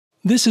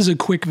This is a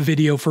quick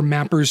video for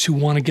mappers who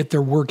want to get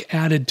their work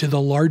added to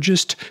the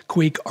largest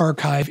Quake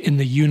archive in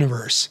the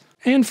universe,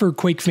 and for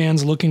Quake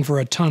fans looking for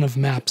a ton of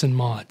maps and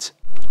mods.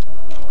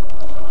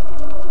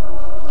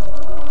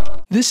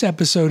 This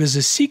episode is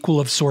a sequel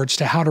of sorts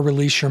to how to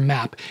release your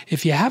map.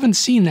 If you haven't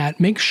seen that,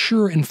 make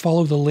sure and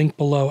follow the link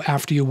below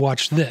after you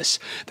watch this.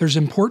 There's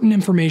important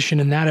information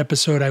in that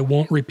episode I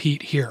won't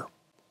repeat here.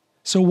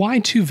 So why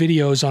 2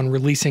 videos on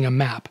releasing a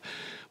map?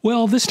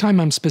 Well, this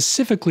time I'm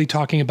specifically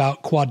talking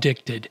about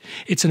Quaddicted.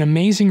 It's an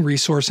amazing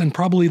resource and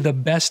probably the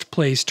best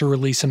place to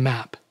release a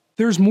map.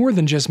 There's more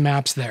than just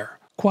maps there.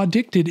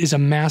 Quaddicted is a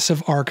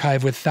massive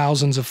archive with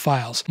thousands of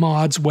files,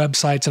 mods,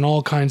 websites, and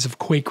all kinds of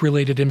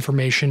Quake-related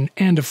information,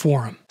 and a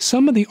forum.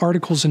 Some of the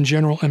articles and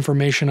general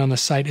information on the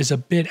site is a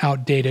bit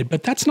outdated,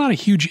 but that's not a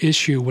huge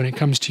issue when it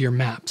comes to your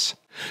maps.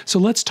 So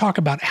let's talk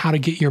about how to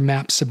get your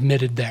map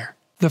submitted there.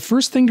 The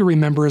first thing to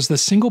remember is the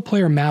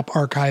single-player map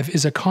archive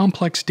is a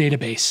complex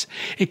database.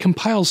 It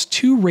compiles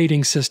 2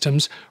 rating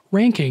systems,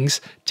 rankings,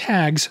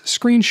 tags,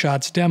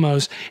 screenshots,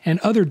 demos, and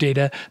other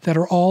data that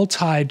are all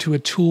tied to a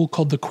tool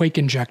called the Quake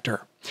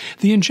Injector.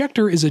 The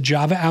Injector is a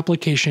Java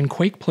application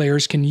Quake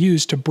players can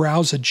use to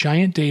browse a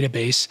giant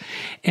database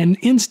and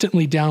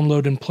instantly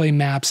download and play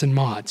maps and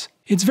mods.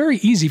 It's very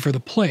easy for the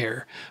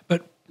player,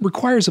 but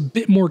requires a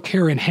bit more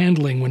care in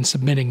handling when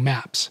submitting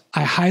maps.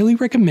 I highly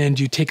recommend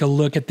you take a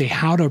look at the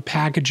How to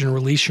Package and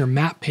Release Your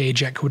Map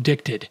page at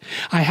Quaddicted.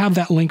 I have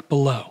that link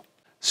below.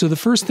 So the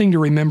first thing to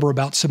remember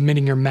about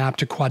submitting your map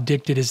to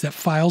Quaddicted is that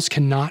files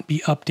cannot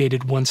be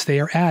updated once they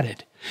are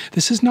added.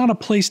 This is not a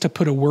place to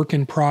put a work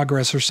in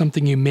progress or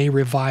something you may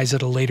revise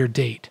at a later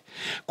date.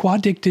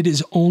 Quaddicted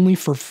is only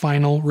for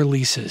final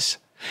releases.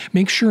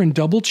 Make sure and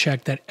double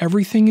check that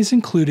everything is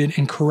included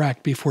and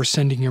correct before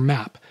sending your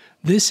map.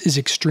 This is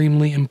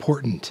extremely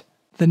important.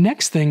 The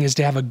next thing is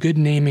to have a good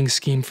naming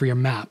scheme for your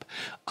map.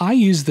 I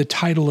use the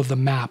title of the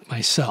map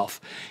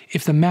myself.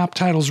 If the map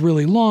title's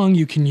really long,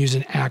 you can use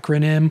an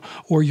acronym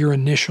or your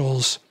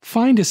initials.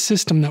 Find a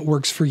system that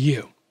works for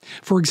you.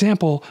 For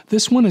example,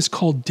 this one is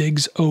called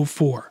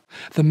Diggs04.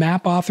 The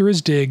map author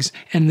is Diggs,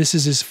 and this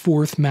is his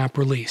 4th map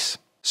release.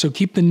 So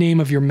keep the name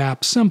of your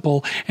map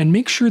simple, and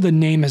make sure the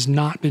name has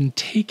not been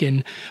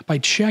taken by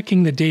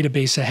checking the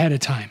database ahead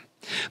of time.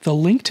 The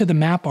link to the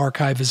map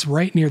archive is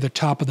right near the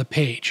top of the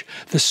page.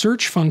 The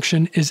search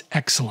function is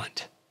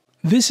excellent.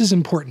 This is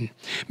important.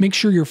 Make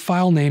sure your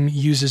file name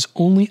uses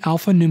only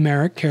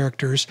alphanumeric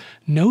characters,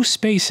 no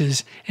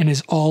spaces, and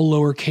is all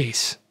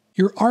lowercase.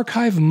 Your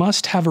archive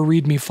must have a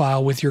README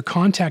file with your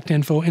contact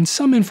info and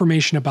some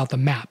information about the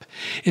map.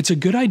 It's a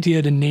good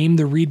idea to name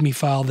the README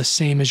file the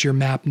same as your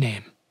map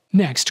name.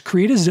 Next,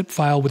 create a zip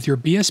file with your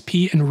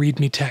BSP and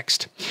README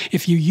text.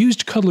 If you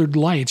used colored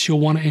lights,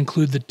 you'll want to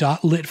include the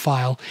 .lit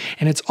file,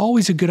 and it's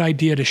always a good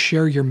idea to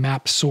share your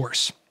map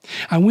source.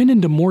 I went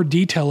into more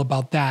detail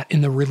about that in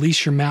the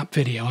Release Your Map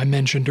video I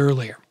mentioned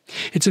earlier.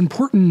 It's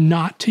important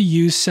not to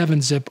use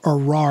 7-zip or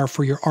RAR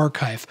for your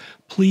archive.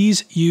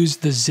 Please use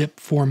the zip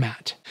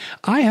format.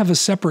 I have a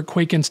separate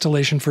Quake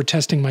installation for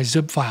testing my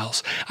zip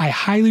files. I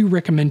highly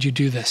recommend you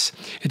do this.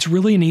 It's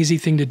really an easy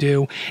thing to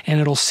do,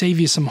 and it'll save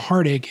you some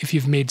heartache if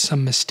you've made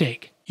some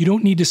mistake. You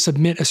don't need to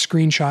submit a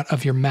screenshot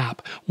of your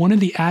map. One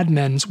of the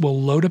admins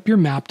will load up your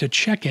map to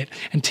check it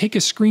and take a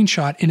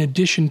screenshot in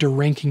addition to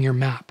ranking your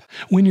map.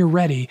 When you're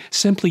ready,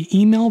 simply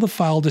email the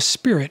file to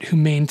Spirit, who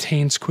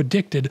maintains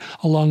Quaddicted,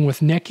 along with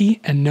Neki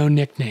and no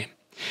nickname.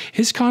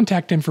 His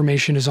contact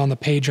information is on the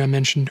page I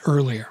mentioned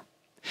earlier.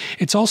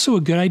 It's also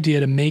a good idea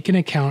to make an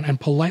account and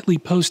politely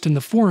post in the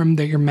forum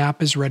that your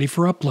map is ready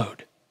for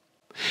upload.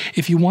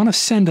 If you want to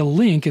send a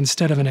link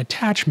instead of an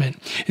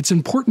attachment, it's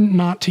important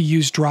not to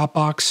use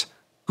Dropbox,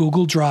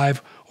 Google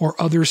Drive,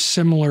 or other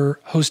similar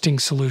hosting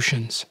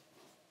solutions.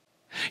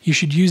 You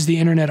should use the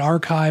Internet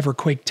Archive or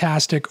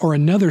Quaketastic or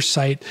another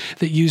site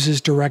that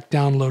uses direct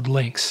download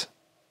links.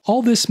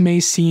 All this may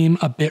seem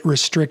a bit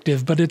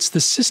restrictive, but it's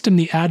the system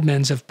the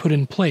admins have put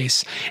in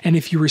place, and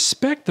if you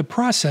respect the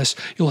process,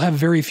 you'll have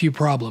very few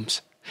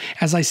problems.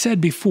 As I said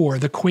before,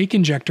 the Quake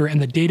Injector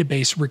and the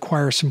database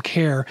require some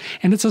care,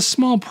 and it's a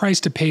small price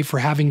to pay for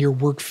having your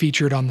work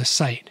featured on the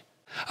site.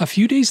 A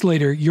few days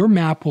later, your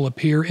map will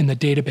appear in the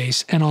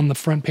database and on the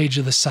front page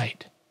of the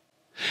site.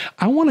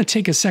 I want to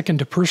take a second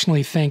to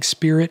personally thank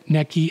Spirit,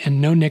 Neki,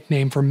 and No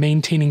Nickname for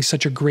maintaining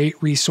such a great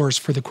resource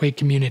for the Quake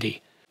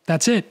community.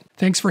 That's it.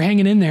 Thanks for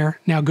hanging in there.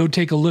 Now go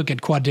take a look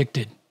at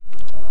Quaddicted.